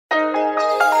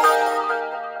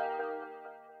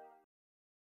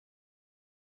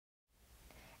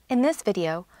In this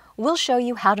video, we'll show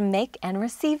you how to make and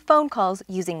receive phone calls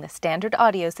using the standard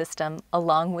audio system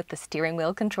along with the steering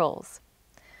wheel controls.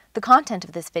 The content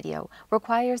of this video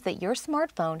requires that your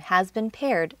smartphone has been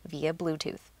paired via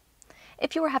Bluetooth.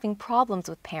 If you are having problems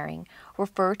with pairing,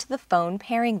 refer to the phone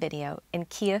pairing video in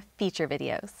Kia feature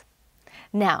videos.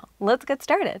 Now, let's get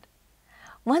started.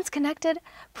 Once connected,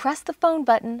 press the phone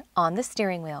button on the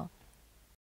steering wheel.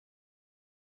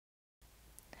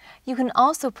 You can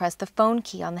also press the phone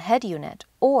key on the head unit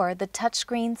or the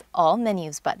touchscreen's All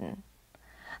Menus button.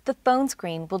 The phone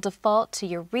screen will default to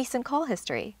your recent call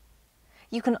history.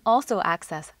 You can also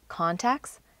access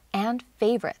contacts and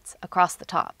favorites across the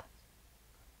top.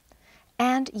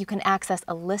 And you can access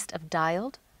a list of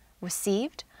dialed,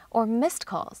 received, or missed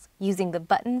calls using the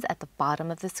buttons at the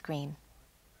bottom of the screen.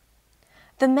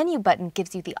 The menu button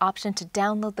gives you the option to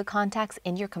download the contacts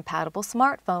in your compatible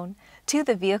smartphone to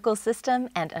the vehicle system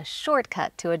and a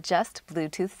shortcut to adjust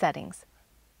Bluetooth settings.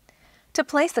 To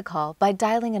place a call by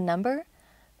dialing a number,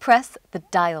 press the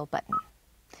Dial button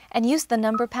and use the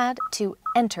number pad to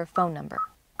enter phone number.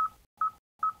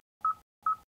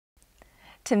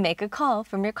 To make a call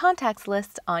from your contacts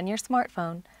list on your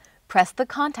smartphone, press the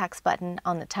Contacts button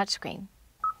on the touchscreen.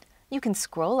 You can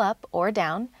scroll up or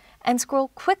down and scroll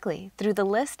quickly through the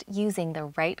list using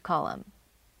the right column.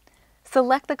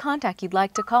 Select the contact you'd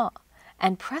like to call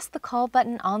and press the Call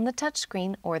button on the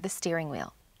touchscreen or the steering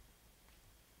wheel.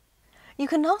 You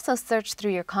can also search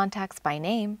through your contacts by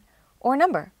name or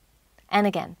number, and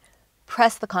again,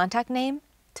 press the contact name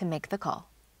to make the call.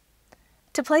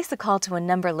 To place a call to a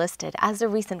number listed as a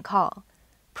recent call,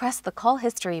 press the Call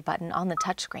History button on the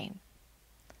touchscreen.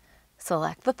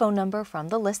 Select the phone number from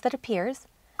the list that appears,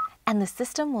 and the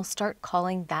system will start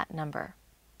calling that number.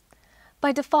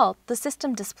 By default, the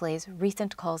system displays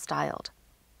recent calls dialed.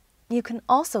 You can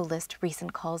also list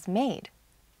recent calls made,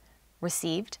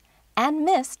 received, and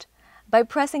missed by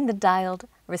pressing the dialed,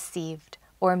 received,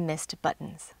 or missed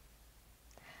buttons.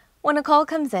 When a call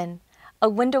comes in, a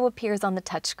window appears on the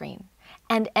touchscreen,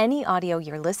 and any audio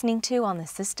you're listening to on the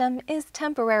system is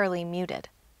temporarily muted.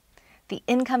 The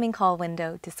incoming call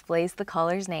window displays the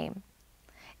caller's name,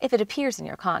 if it appears in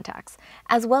your contacts,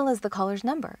 as well as the caller's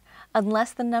number,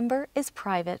 unless the number is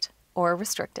private or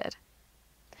restricted.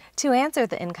 To answer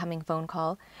the incoming phone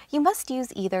call, you must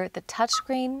use either the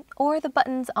touchscreen or the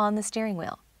buttons on the steering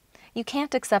wheel. You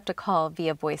can't accept a call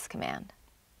via voice command.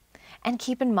 And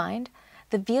keep in mind,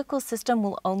 the vehicle system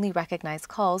will only recognize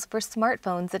calls for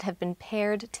smartphones that have been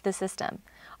paired to the system,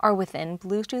 are within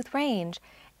Bluetooth range,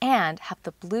 and have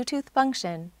the Bluetooth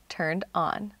function turned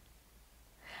on.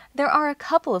 There are a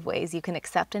couple of ways you can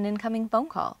accept an incoming phone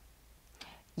call.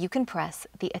 You can press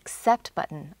the Accept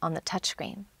button on the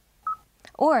touchscreen,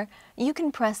 or you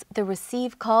can press the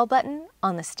Receive Call button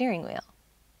on the steering wheel.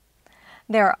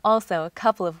 There are also a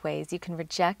couple of ways you can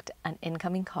reject an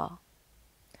incoming call.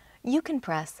 You can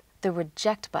press the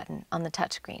Reject button on the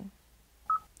touchscreen,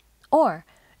 or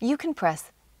you can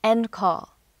press End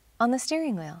Call on the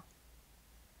steering wheel.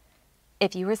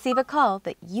 If you receive a call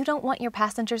that you don't want your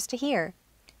passengers to hear,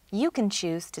 you can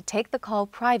choose to take the call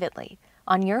privately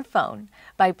on your phone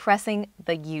by pressing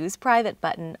the Use Private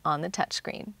button on the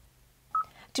touchscreen.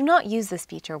 Do not use this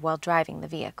feature while driving the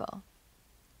vehicle.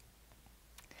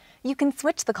 You can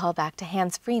switch the call back to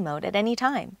hands-free mode at any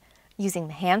time using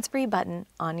the hands-free button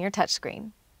on your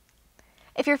touchscreen.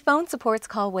 If your phone supports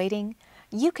call waiting,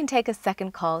 you can take a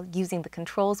second call using the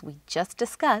controls we just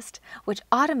discussed, which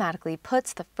automatically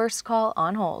puts the first call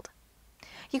on hold.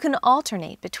 You can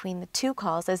alternate between the two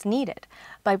calls as needed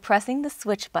by pressing the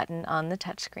Switch button on the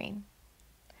touchscreen.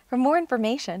 For more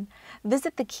information,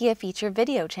 visit the Kia Feature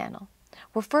video channel.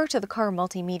 Refer to the Car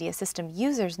Multimedia System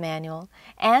User's Manual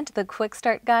and the Quick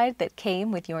Start Guide that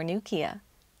came with your new Kia.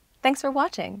 Thanks for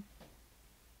watching.